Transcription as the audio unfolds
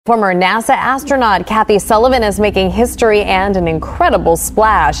Former NASA astronaut Kathy Sullivan is making history and an incredible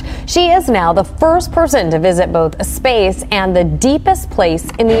splash. She is now the first person to visit both space and the deepest place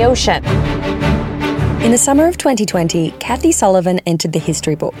in the ocean. In the summer of 2020, Kathy Sullivan entered the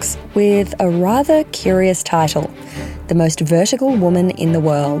history books with a rather curious title, the most vertical woman in the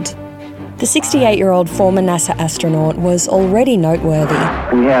world. The 68-year-old former NASA astronaut was already noteworthy.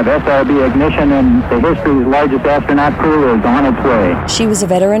 We have SRB ignition and the history's largest astronaut crew is on its way. She was a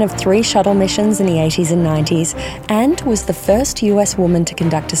veteran of 3 shuttle missions in the 80s and 90s and was the first US woman to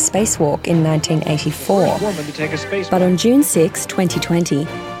conduct a spacewalk in 1984. But on June 6, 2020,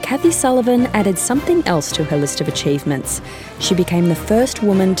 Kathy Sullivan added something else to her list of achievements. She became the first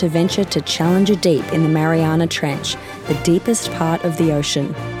woman to venture to Challenger Deep in the Mariana Trench, the deepest part of the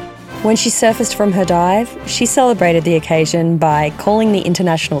ocean. When she surfaced from her dive, she celebrated the occasion by calling the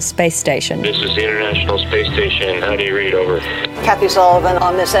International Space Station. This is the International Space Station. How do you read? Over. Kathy Sullivan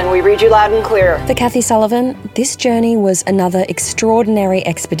on this end. We read you loud and clear. For Kathy Sullivan, this journey was another extraordinary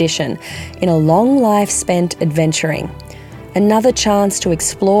expedition in a long life spent adventuring. Another chance to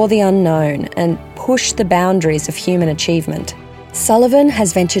explore the unknown and push the boundaries of human achievement. Sullivan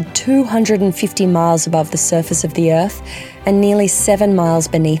has ventured 250 miles above the surface of the Earth and nearly 7 miles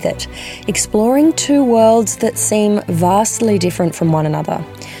beneath it, exploring 2 worlds that seem vastly different from one another.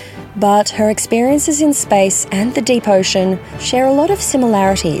 But her experiences in space and the deep ocean share a lot of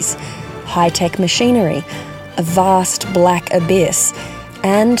similarities: high-tech machinery, a vast black abyss,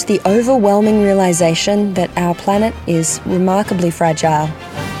 and the overwhelming realization that our planet is remarkably fragile.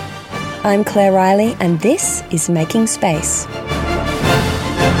 I'm Claire Riley, and this is Making Space.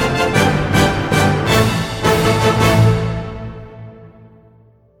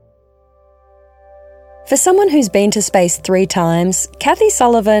 For someone who's been to space 3 times, Kathy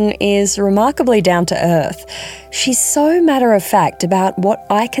Sullivan is remarkably down to earth. She's so matter-of-fact about what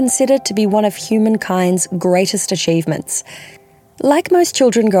I consider to be one of humankind's greatest achievements. Like most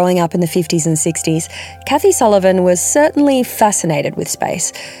children growing up in the 50s and 60s, Kathy Sullivan was certainly fascinated with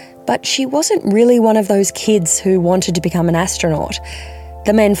space, but she wasn't really one of those kids who wanted to become an astronaut.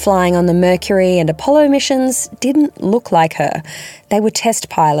 The men flying on the Mercury and Apollo missions didn't look like her. They were test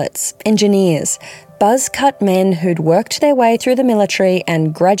pilots, engineers, buzz-cut men who'd worked their way through the military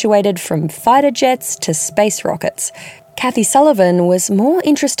and graduated from fighter jets to space rockets. Kathy Sullivan was more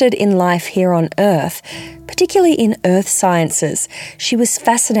interested in life here on Earth, particularly in earth sciences. She was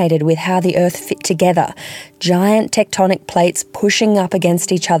fascinated with how the Earth fit together, giant tectonic plates pushing up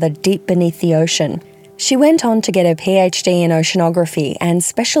against each other deep beneath the ocean. She went on to get her PhD in oceanography and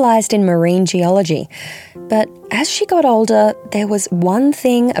specialised in marine geology. But as she got older, there was one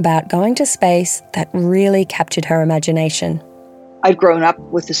thing about going to space that really captured her imagination. I'd grown up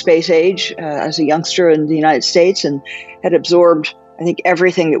with the space age as a youngster in the United States and had absorbed, I think,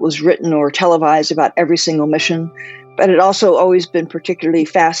 everything that was written or televised about every single mission. But had also always been particularly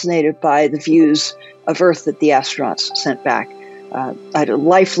fascinated by the views of Earth that the astronauts sent back. I had a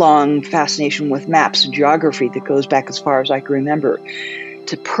lifelong fascination with maps and geography that goes back as far as I can remember.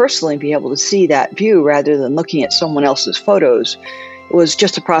 To personally be able to see that view rather than looking at someone else's photos was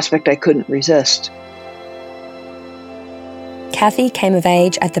just a prospect I couldn't resist. Kathy came of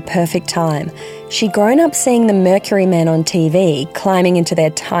age at the perfect time. She'd grown up seeing the Mercury men on TV climbing into their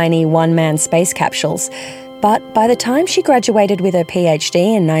tiny one-man space capsules. But by the time she graduated with her PhD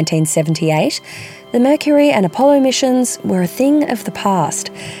in 1978, the Mercury and Apollo missions were a thing of the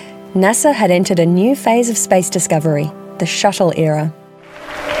past. NASA had entered a new phase of space discovery, the shuttle era.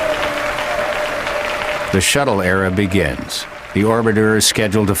 The shuttle era begins. The orbiter is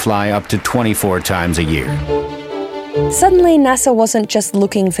scheduled to fly up to 24 times a year. Suddenly, NASA wasn't just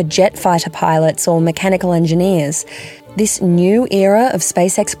looking for jet fighter pilots or mechanical engineers. This new era of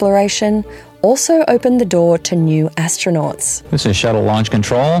space exploration also opened the door to new astronauts. This is Shuttle Launch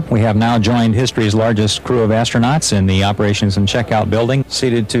Control. We have now joined history's largest crew of astronauts in the Operations and Checkout building.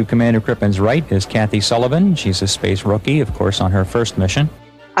 Seated to Commander Crippen's right is Kathy Sullivan. She's a space rookie, of course, on her first mission.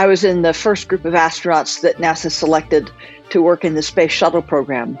 I was in the first group of astronauts that NASA selected to work in the Space Shuttle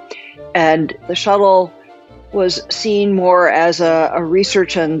program. And the shuttle was seen more as a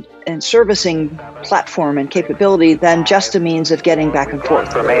research and servicing platform and capability than just a means of getting back and forth.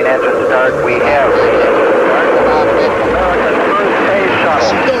 The main engine start, we have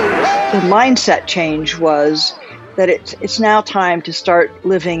The mindset change was that it's now time to start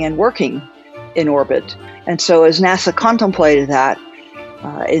living and working in orbit. And so as NASA contemplated that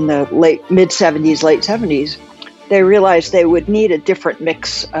in the mid-70s, late 70s, they realized they would need a different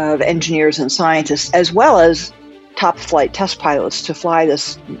mix of engineers and scientists, as well as top flight test pilots to fly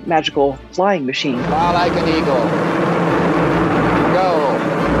this magical flying machine. Fly like an eagle. Go.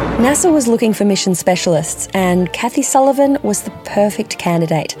 NASA was looking for mission specialists, and Kathy Sullivan was the perfect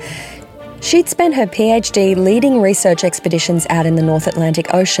candidate. She'd spent her PhD leading research expeditions out in the North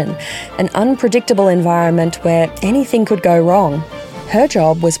Atlantic Ocean, an unpredictable environment where anything could go wrong. Her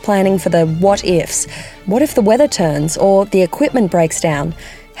job was planning for the what-ifs. What if the weather turns or the equipment breaks down?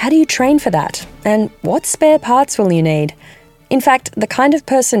 How do you train for that? And what spare parts will you need? In fact, the kind of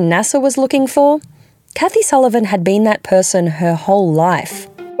person NASA was looking for, Kathy Sullivan had been that person her whole life.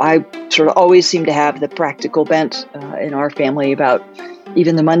 I sort of always seem to have the practical bent in our family about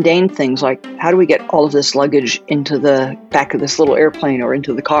even the mundane things like how do we get all of this luggage into the back of this little airplane or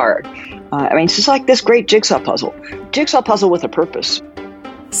into the car? It's just like this great jigsaw puzzle with a purpose.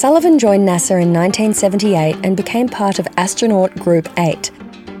 Sullivan joined NASA in 1978 and became part of Astronaut Group 8,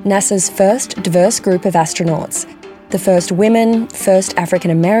 NASA's first diverse group of astronauts. The first women, first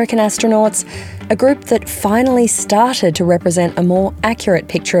African-American astronauts, a group that finally started to represent a more accurate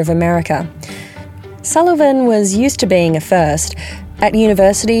picture of America. Sullivan was used to being a first. At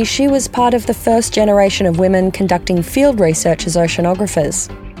university, she was part of the first generation of women conducting field research as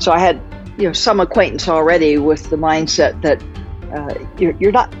oceanographers. So I had, some acquaintance already with the mindset that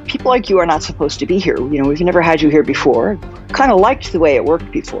you're not, people like you are not supposed to be here. We've never had you here before. Kind of liked the way it worked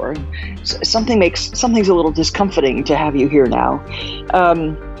before. Something's a little discomforting to have you here now.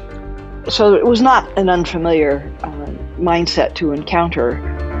 So it was not an unfamiliar mindset to encounter.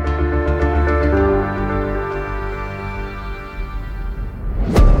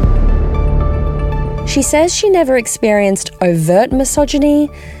 She says she never experienced overt misogyny,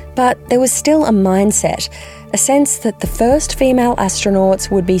 but there was still a mindset, a sense that the first female astronauts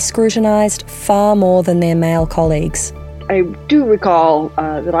would be scrutinised far more than their male colleagues. I do recall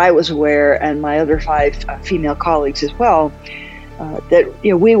that I was aware, and my other 5 female colleagues as well, that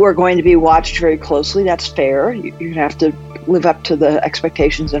we were going to be watched very closely. That's fair. You have to live up to the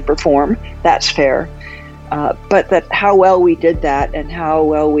expectations and perform. That's fair. But that how well we did that and how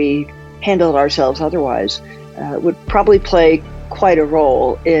well we handled ourselves otherwise would probably play quite a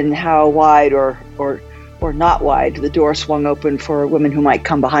role in how wide or not wide the door swung open for women who might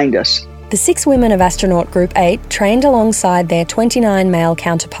come behind us. The 6 women of Astronaut Group 8 trained alongside their 29 male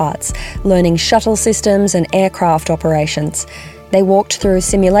counterparts, learning shuttle systems and aircraft operations. They walked through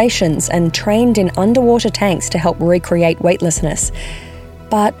simulations and trained in underwater tanks to help recreate weightlessness.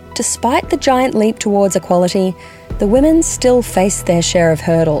 But despite the giant leap towards equality, the women still faced their share of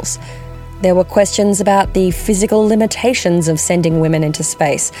hurdles. There were questions about the physical limitations of sending women into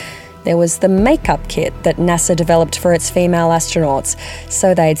space. There was the makeup kit that NASA developed for its female astronauts,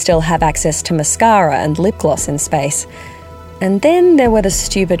 so they'd still have access to mascara and lip gloss in space. And then there were the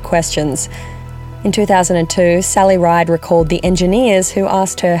stupid questions. In 2002, Sally Ride recalled the engineers who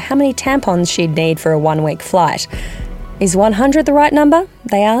asked her how many tampons she'd need for a 1-week flight. Is 100 the right number?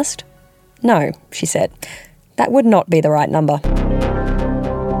 They asked. No, she said. That would not be the right number.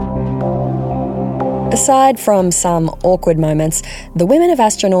 Aside from some awkward moments, the women of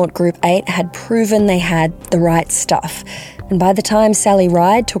Astronaut Group 8 had proven they had the right stuff. And by the time Sally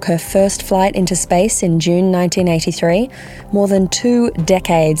Ride took her first flight into space in June 1983, more than 2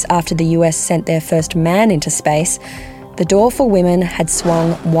 decades after the US sent their first man into space, the door for women had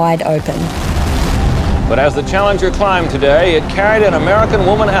swung wide open. But as the Challenger climbed today, it carried an American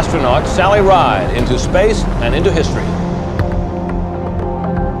woman astronaut, Sally Ride, into space and into history.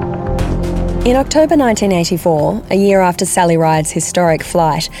 In October 1984, a year after Sally Ride's historic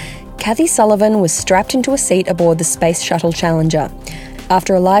flight, Kathy Sullivan was strapped into a seat aboard the Space Shuttle Challenger.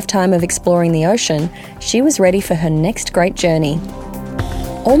 After a lifetime of exploring the ocean, she was ready for her next great journey.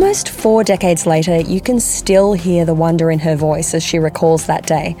 Almost 4 decades later, you can still hear the wonder in her voice as she recalls that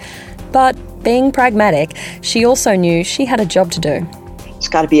day. But being pragmatic, she also knew she had a job to do. It's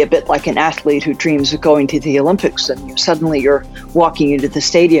got to be a bit like an athlete who dreams of going to the Olympics and suddenly you're walking into the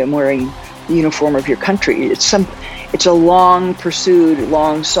stadium wearing the uniform of your country. It's a long pursued,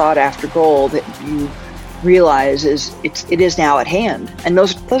 long sought after goal that you realize it is now at hand. And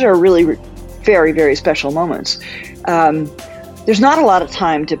those are really very, very special moments. There's not a lot of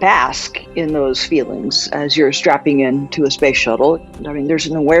time to bask in those feelings as you're strapping into a space shuttle. I mean, there's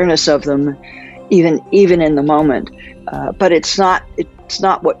an awareness of them even in the moment, but it's not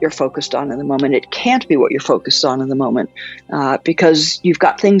what you're focused on in the moment. It can't be what you're focused on in the moment because you've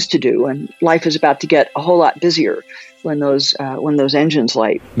got things to do, and life is about to get a whole lot busier when those engines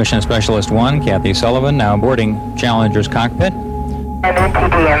light. Mission Specialist 1, Kathy Sullivan, now boarding Challenger's cockpit. And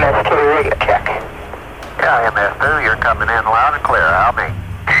NTD MS2 radio check. Yeah, MS2, you're coming in loud and clear. How me?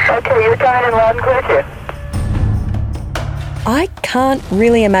 Okay, you're coming in loud and clear too. I can't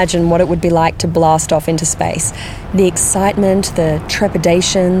really imagine what it would be like to blast off into space. The excitement, the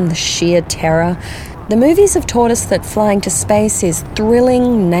trepidation, the sheer terror. The movies have taught us that flying to space is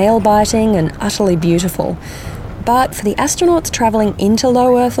thrilling, nail-biting, and utterly beautiful. But for the astronauts travelling into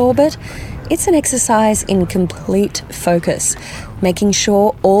low Earth orbit, it's an exercise in complete focus, making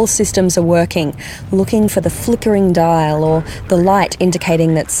sure all systems are working, looking for the flickering dial or the light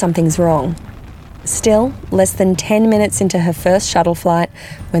indicating that something's wrong. Still, less than 10 minutes into her first shuttle flight,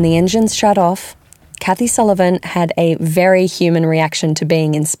 when the engines shut off, Kathy Sullivan had a very human reaction to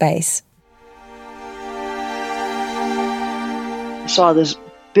being in space. I saw this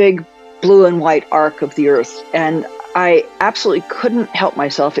big blue and white arc of the Earth, and I absolutely couldn't help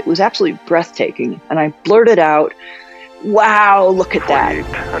myself. It was absolutely breathtaking, and I blurted out, "Wow, look at that."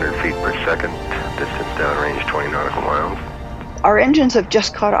 4,800 feet per second, distance downrange 20 nautical miles. Our engines have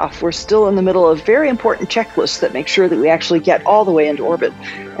just cut off. We're still in the middle of very important checklists that make sure that we actually get all the way into orbit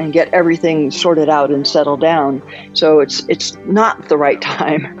and get everything sorted out and settled down. So it's not the right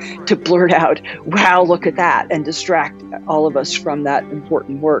time to blurt out, "Wow, look at that," and distract all of us from that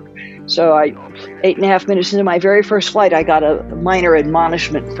important work. So 8.5 minutes into my very first flight, I got a minor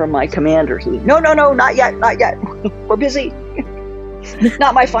admonishment from my commander. No, not yet. We're busy.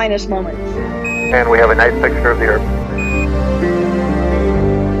 Not my finest moment. And we have a nice picture of the Earth.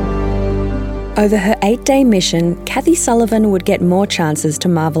 Over her 8-day mission, Kathy Sullivan would get more chances to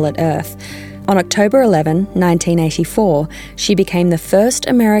marvel at Earth. On October 11, 1984, she became the first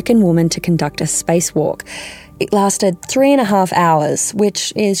American woman to conduct a spacewalk. It lasted 3.5 hours,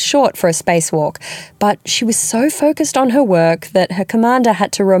 which is short for a spacewalk, but she was so focused on her work that her commander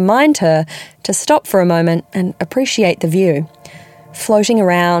had to remind her to stop for a moment and appreciate the view. Floating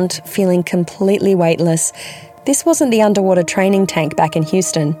around, feeling completely weightless, this wasn't the underwater training tank back in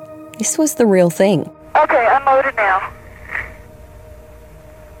Houston. This was the real thing. Okay, I'm loaded now.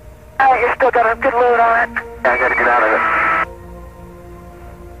 All right, you still got a good load on it. I gotta get out of it.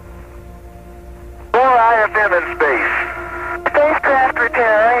 4 IFM in space. Spacecraft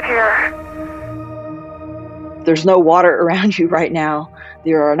repair right here. There's no water around you right now.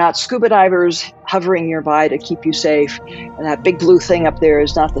 There are not scuba divers hovering nearby to keep you safe. And that big blue thing up there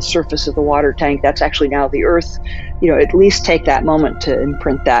is not the surface of the water tank. That's actually now the Earth. At least take that moment to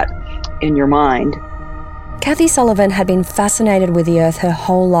imprint that in your mind. Kathy Sullivan had been fascinated with the Earth her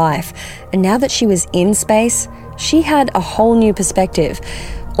whole life, and now that she was in space, she had a whole new perspective.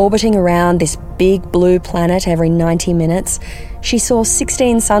 Orbiting around this big blue planet every 90 minutes, she saw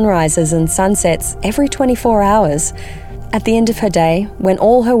 16 sunrises and sunsets every 24 hours. At the end of her day, when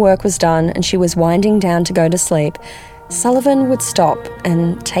all her work was done and she was winding down to go to sleep, Sullivan would stop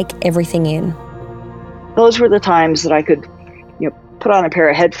and take everything in. Those were the times that I could put on a pair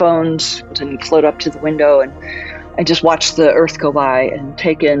of headphones and float up to the window and just watch the Earth go by and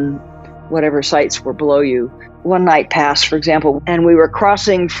take in whatever sights were below you. One night passed, for example, and we were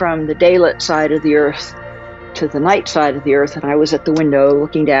crossing from the daylit side of the Earth to the night side of the Earth, and I was at the window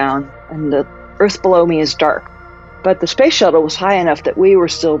looking down, and the Earth below me is dark. But the space shuttle was high enough that we were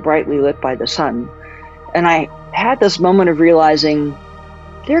still brightly lit by the sun. And I had this moment of realizing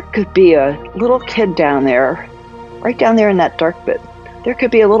there could be a little kid down there, right down there in that dark bit. There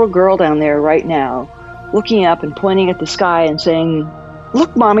could be a little girl down there right now, looking up and pointing at the sky and saying,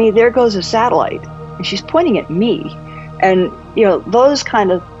 "Look, Mommy, there goes a satellite." And she's pointing at me. And, those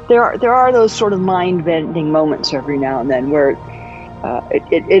kind of, there are those sort of mind-bending moments every now and then where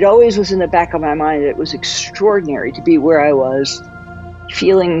it always was in the back of my mind that it was extraordinary to be where I was,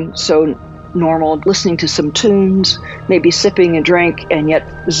 feeling so normal, listening to some tunes, maybe sipping a drink, and yet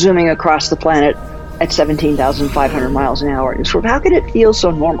zooming across the planet at 17,500 miles an hour. And sort of, how could it feel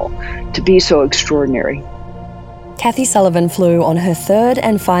so normal to be so extraordinary? Kathy Sullivan flew on her third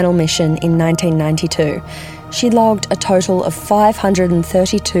and final mission in 1992. She logged a total of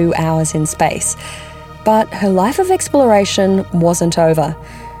 532 hours in space. But her life of exploration wasn't over.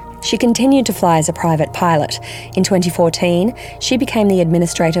 She continued to fly as a private pilot. In 2014, she became the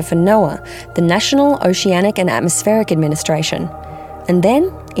administrator for NOAA, the National Oceanic and Atmospheric Administration. And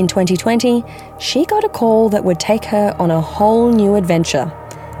then, in 2020, she got a call that would take her on a whole new adventure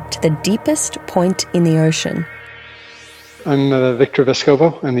to the deepest point in the ocean. I'm Victor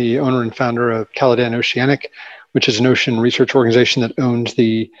Vescovo. I'm the owner and founder of Caladan Oceanic, which is an ocean research organization that owns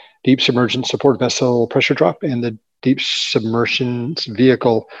the Deep Submergence Support Vessel Pressure Drop and the Deep Submergence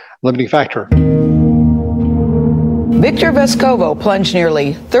Vehicle Limiting Factor. Victor Vescovo plunged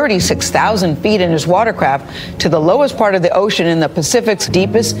nearly 36,000 feet in his watercraft to the lowest part of the ocean in the Pacific's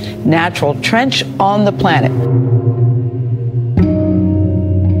deepest natural trench on the planet.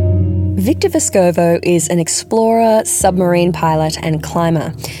 Victor Vescovo is an explorer, submarine pilot and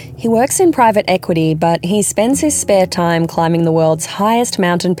climber. He works in private equity, but he spends his spare time climbing the world's highest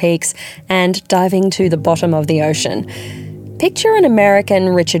mountain peaks and diving to the bottom of the ocean. Picture an American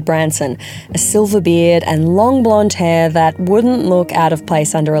Richard Branson, a silver beard and long blonde hair that wouldn't look out of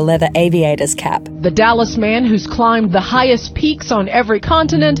place under a leather aviator's cap. The Dallas man who's climbed the highest peaks on every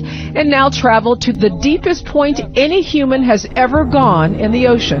continent and now traveled to the deepest point any human has ever gone in the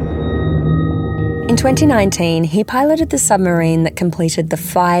ocean. In 2019, he piloted the submarine that completed the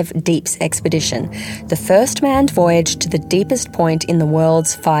 5 Deeps expedition, the first manned voyage to the deepest point in the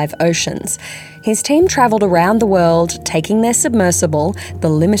world's 5 oceans. His team travelled around the world, taking their submersible, the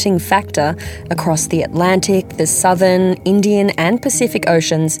Limiting Factor, across the Atlantic, the Southern, Indian and Pacific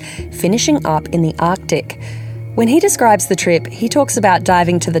Oceans, finishing up in the Arctic. When he describes the trip, he talks about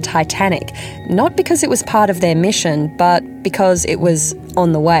diving to the Titanic, not because it was part of their mission, but because it was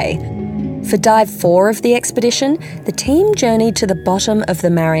on the way. For Dive 4 of the expedition, the team journeyed to the bottom of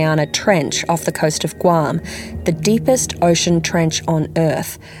the Mariana Trench off the coast of Guam, the deepest ocean trench on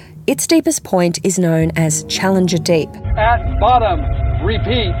Earth. Its deepest point is known as Challenger Deep. At bottom.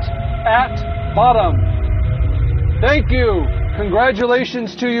 Repeat. At bottom. Thank you.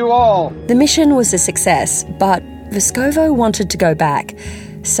 Congratulations to you all. The mission was a success, but Vescovo wanted to go back.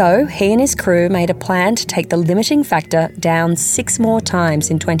 So he and his crew made a plan to take the Limiting Factor down 6 more times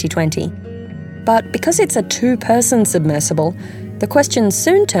in 2020. But because it's a 2-person submersible, the question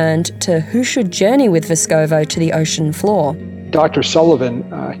soon turned to who should journey with Vescovo to the ocean floor. Dr. Sullivan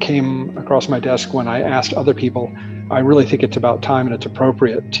came across my desk when I asked other people, I really think it's about time and it's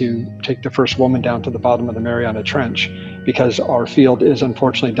appropriate to take the first woman down to the bottom of the Mariana Trench, because our field is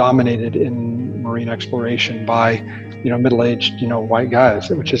unfortunately dominated in marine exploration by middle-aged, white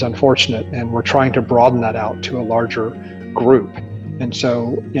guys, which is unfortunate. And we're trying to broaden that out to a larger group. And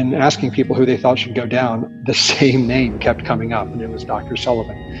so in asking people who they thought should go down, the same name kept coming up, and it was Dr.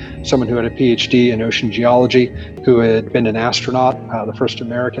 Sullivan, someone who had a PhD in ocean geology, who had been an astronaut, the first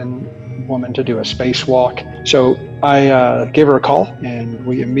American woman to do a spacewalk. So I gave her a call, and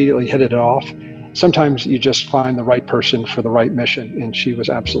we immediately hit it off. Sometimes you just find the right person for the right mission, and she was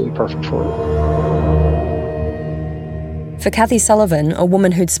absolutely perfect for it. For Kathy Sullivan, a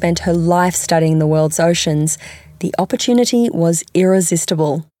woman who'd spent her life studying the world's oceans, the opportunity was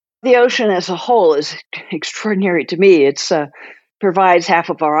irresistible. The ocean as a whole is extraordinary to me. It provides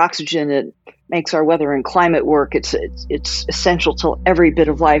half of our oxygen. It makes our weather and climate work. It's essential to every bit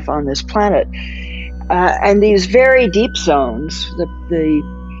of life on this planet. And these very deep zones,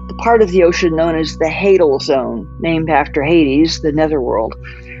 the part of the ocean known as the Hadal Zone, named after Hades, the netherworld,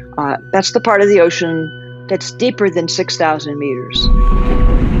 that's the part of the ocean that's deeper than 6,000 meters.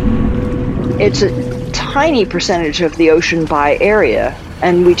 It's a tiny percentage of the ocean by area,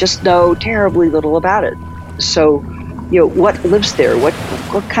 and we just know terribly little about it. So, what lives there? What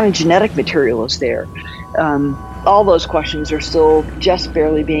kind of genetic material is there? All those questions are still just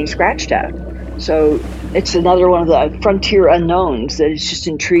barely being scratched at. So it's another one of the frontier unknowns that is just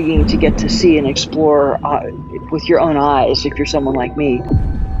intriguing to get to see and explore with your own eyes if you're someone like me.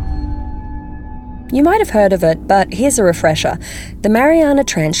 You might have heard of it, but here's a refresher. The Mariana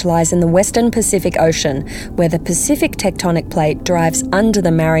Trench lies in the western Pacific Ocean, where the Pacific tectonic plate drives under the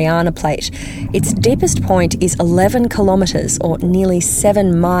Mariana Plate. Its deepest point is 11 kilometres, or nearly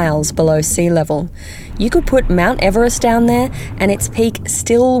 7 miles below sea level. You could put Mount Everest down there, and its peak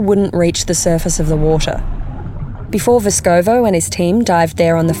still wouldn't reach the surface of the water. Before Vescovo and his team dived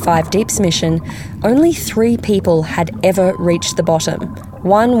there on the 5 Deeps mission, only 3 people had ever reached the bottom.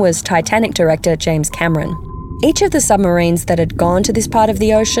 One was Titanic director James Cameron. Each of the submarines that had gone to this part of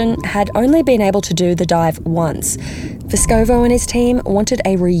the ocean had only been able to do the dive once. Vescovo and his team wanted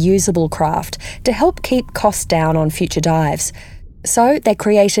a reusable craft to help keep costs down on future dives. So they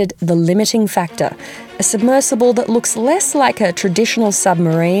created the Limiting Factor, a submersible that looks less like a traditional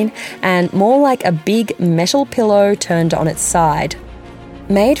submarine and more like a big metal pillow turned on its side.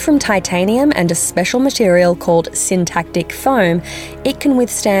 Made from titanium and a special material called syntactic foam, it can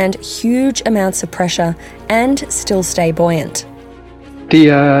withstand huge amounts of pressure and still stay buoyant.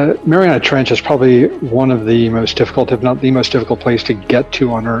 The Mariana Trench is probably one of the most difficult, if not the most difficult place to get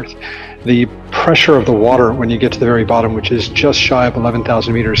to on Earth. The pressure of the water when you get to the very bottom, which is just shy of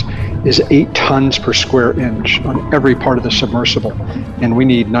 11,000 meters, is 8 tons per square inch on every part of the submersible. And we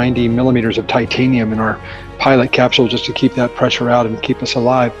need 90 millimeters of titanium in our pilot capsule just to keep that pressure out and keep us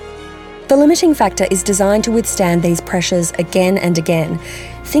alive. The Limiting Factor is designed to withstand these pressures again and again.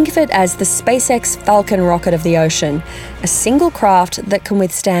 Think of it as the SpaceX Falcon rocket of the ocean, a single craft that can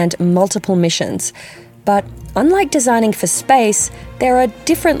withstand multiple missions. But unlike designing for space, there are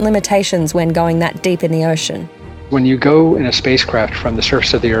different limitations when going that deep in the ocean. When you go in a spacecraft from the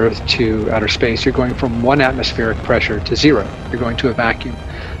surface of the Earth to outer space, you're going from 1 atmospheric pressure to 0. You're going to a vacuum.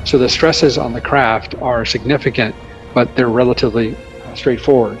 So the stresses on the craft are significant, but they're relatively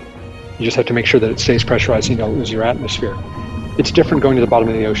straightforward. You just have to make sure that it stays pressurized and you don't lose your atmosphere. It's different going to the bottom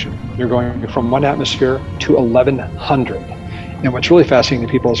of the ocean. You're going from 1 atmosphere to 1,100. And what's really fascinating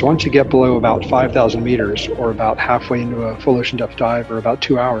to people is once you get below about 5,000 meters, or about halfway into a full ocean depth dive, or about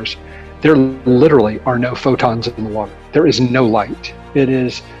 2 hours, there literally are no photons in the water. There is no light. It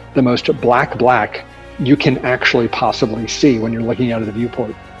is the most black you can actually possibly see when you're looking out of the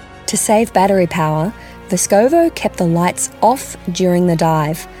viewport. To save battery power, Vescovo kept the lights off during the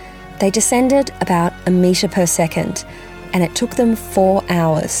dive. They descended about 1 metre per second, and it took them 4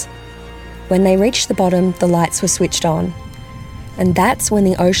 hours. When they reached the bottom, the lights were switched on. And that's when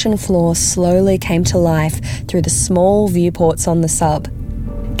the ocean floor slowly came to life through the small viewports on the sub.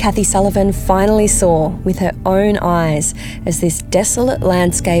 Kathy Sullivan finally saw with her own eyes as this desolate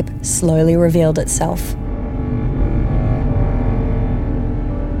landscape slowly revealed itself.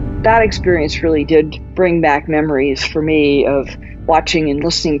 That experience really did bring back memories for me of watching and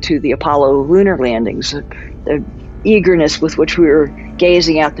listening to the Apollo lunar landings, the eagerness with which we were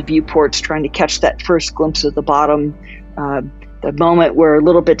gazing out the viewports, trying to catch that first glimpse of the bottom, the moment where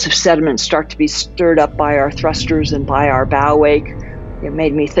little bits of sediment start to be stirred up by our thrusters and by our bow wake. It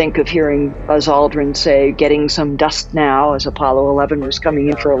made me think of hearing Buzz Aldrin say, "Getting some dust now," as Apollo 11 was coming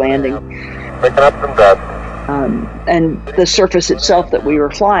in for a landing. Picking up some dust. And the surface itself that we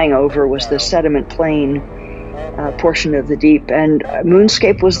were flying over was the sediment plain portion of the deep. And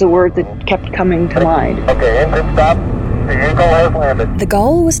moonscape was the word that kept coming to mind. Okay, engine stop. The Eagle has landed. The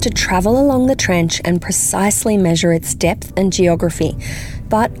goal was to travel along the trench and precisely measure its depth and geography.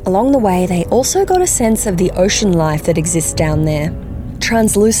 But along the way, they also got a sense of the ocean life that exists down there.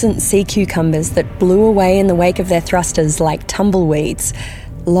 Translucent sea cucumbers that blew away in the wake of their thrusters like tumbleweeds.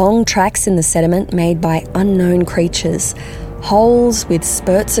 Long tracks in the sediment made by unknown creatures. Holes with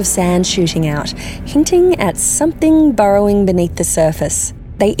spurts of sand shooting out, hinting at something burrowing beneath the surface.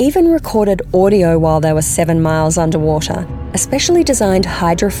 They even recorded audio while they were 7 miles underwater. A specially designed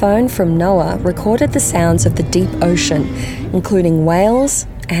hydrophone from NOAA recorded the sounds of the deep ocean, including whales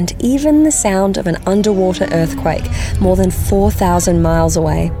and even the sound of an underwater earthquake more than 4,000 miles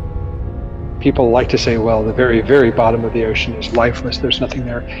away. People like to say, well, the very, very bottom of the ocean is lifeless. There's nothing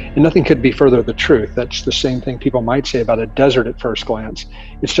there. And nothing could be further the truth. That's the same thing people might say about a desert at first glance.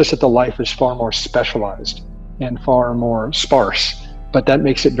 It's just that the life is far more specialized and far more sparse. But that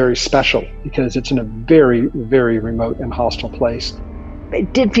makes it very special because it's in a very, very remote and hostile place.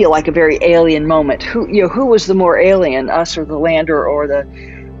 It did feel like a very alien moment. Who was the more alien, us or the lander or the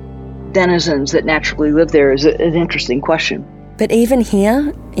denizens that naturally live there is an interesting question. But even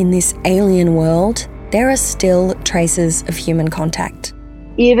here, in this alien world, there are still traces of human contact.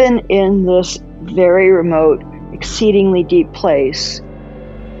 Even in this very remote, exceedingly deep place,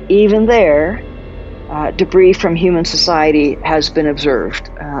 even there, debris from human society has been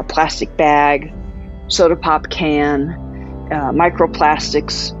observed. Plastic bag, soda pop can,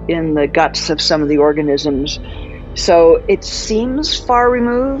 microplastics in the guts of some of the organisms. So it seems far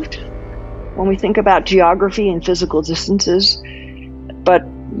removed when we think about geography and physical distances. But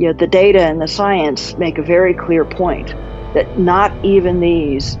the data and the science make a very clear point that not even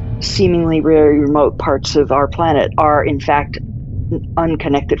these seemingly very remote parts of our planet are in fact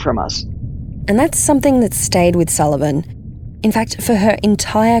unconnected from us. And that's something that stayed with Sullivan. In fact, for her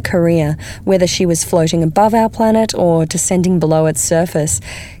entire career, whether she was floating above our planet or descending below its surface,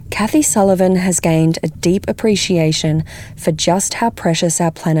 Kathy Sullivan has gained a deep appreciation for just how precious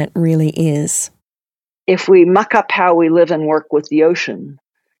our planet really is. If we muck up how we live and work with the ocean,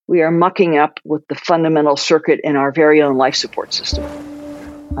 we are mucking up with the fundamental circuit in our very own life support system.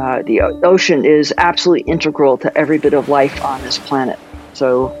 The ocean is absolutely integral to every bit of life on this planet.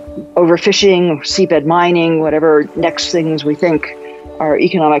 So overfishing, seabed mining, whatever next things we think are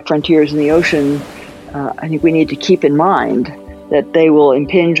economic frontiers in the ocean, I think we need to keep in mind that they will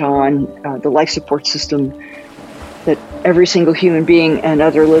impinge on the life support system that every single human being and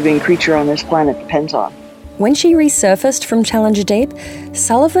other living creature on this planet depends on. When she resurfaced from Challenger Deep,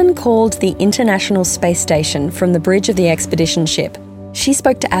 Sullivan called the International Space Station from the bridge of the expedition ship. She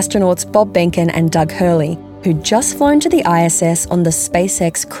spoke to astronauts Bob Behnken and Doug Hurley, who'd just flown to the ISS on the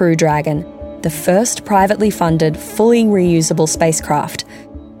SpaceX Crew Dragon, the first privately funded, fully reusable spacecraft.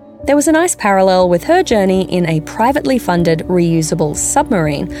 There was a nice parallel with her journey in a privately funded, reusable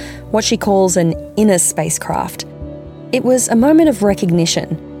submarine, what she calls an inner spacecraft. It was a moment of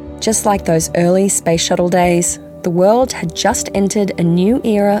recognition. Just like those early space shuttle days, the world had just entered a new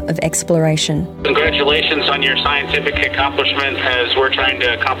era of exploration. Congratulations on your scientific accomplishment, as we're trying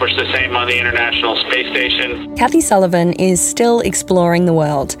to accomplish the same on the International Space Station. Kathy Sullivan is still exploring the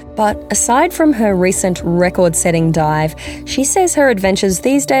world, but aside from her recent record-setting dive, she says her adventures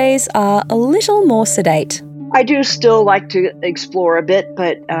these days are a little more sedate. I do still like to explore a bit,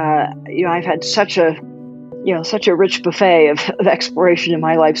 but I've had such a rich buffet of exploration in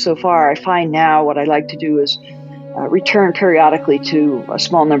my life so far. I find now what I like to do is return periodically to a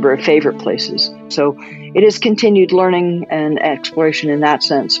small number of favorite places. So it is continued learning and exploration in that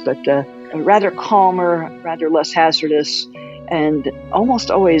sense, but rather calmer, rather less hazardous, and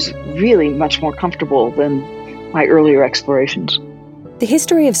almost always really much more comfortable than my earlier explorations. The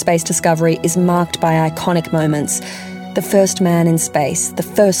history of space discovery is marked by iconic moments. The first man in space, the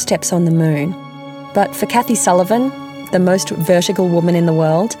first steps on the moon. But for Kathy Sullivan, the most vertical woman in the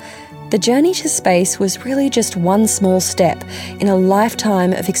world, the journey to space was really just one small step in a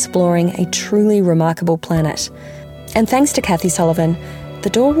lifetime of exploring a truly remarkable planet. And thanks to Kathy Sullivan, the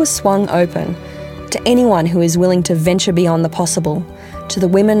door was swung open to anyone who is willing to venture beyond the possible, to the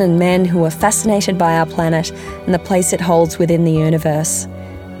women and men who are fascinated by our planet and the place it holds within the universe.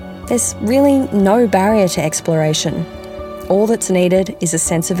 There's really no barrier to exploration. All that's needed is a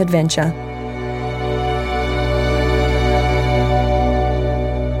sense of adventure.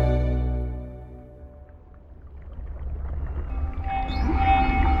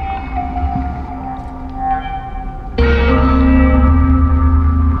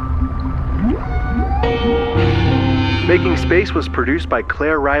 Making Space was produced by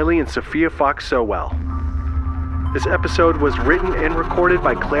Claire Riley and Sophia Fox Sowell. This episode was written and recorded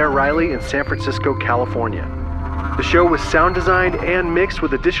by Claire Riley in San Francisco, California. The show was sound designed and mixed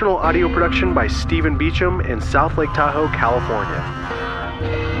with additional audio production by Stephen Beecham in South Lake Tahoe, California.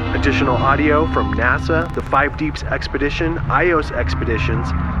 Additional audio from NASA, the Five Deeps Expedition, IOS Expeditions,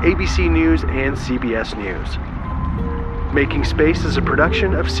 ABC News, and CBS News. Making Space is a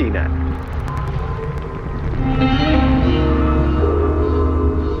production of CNET.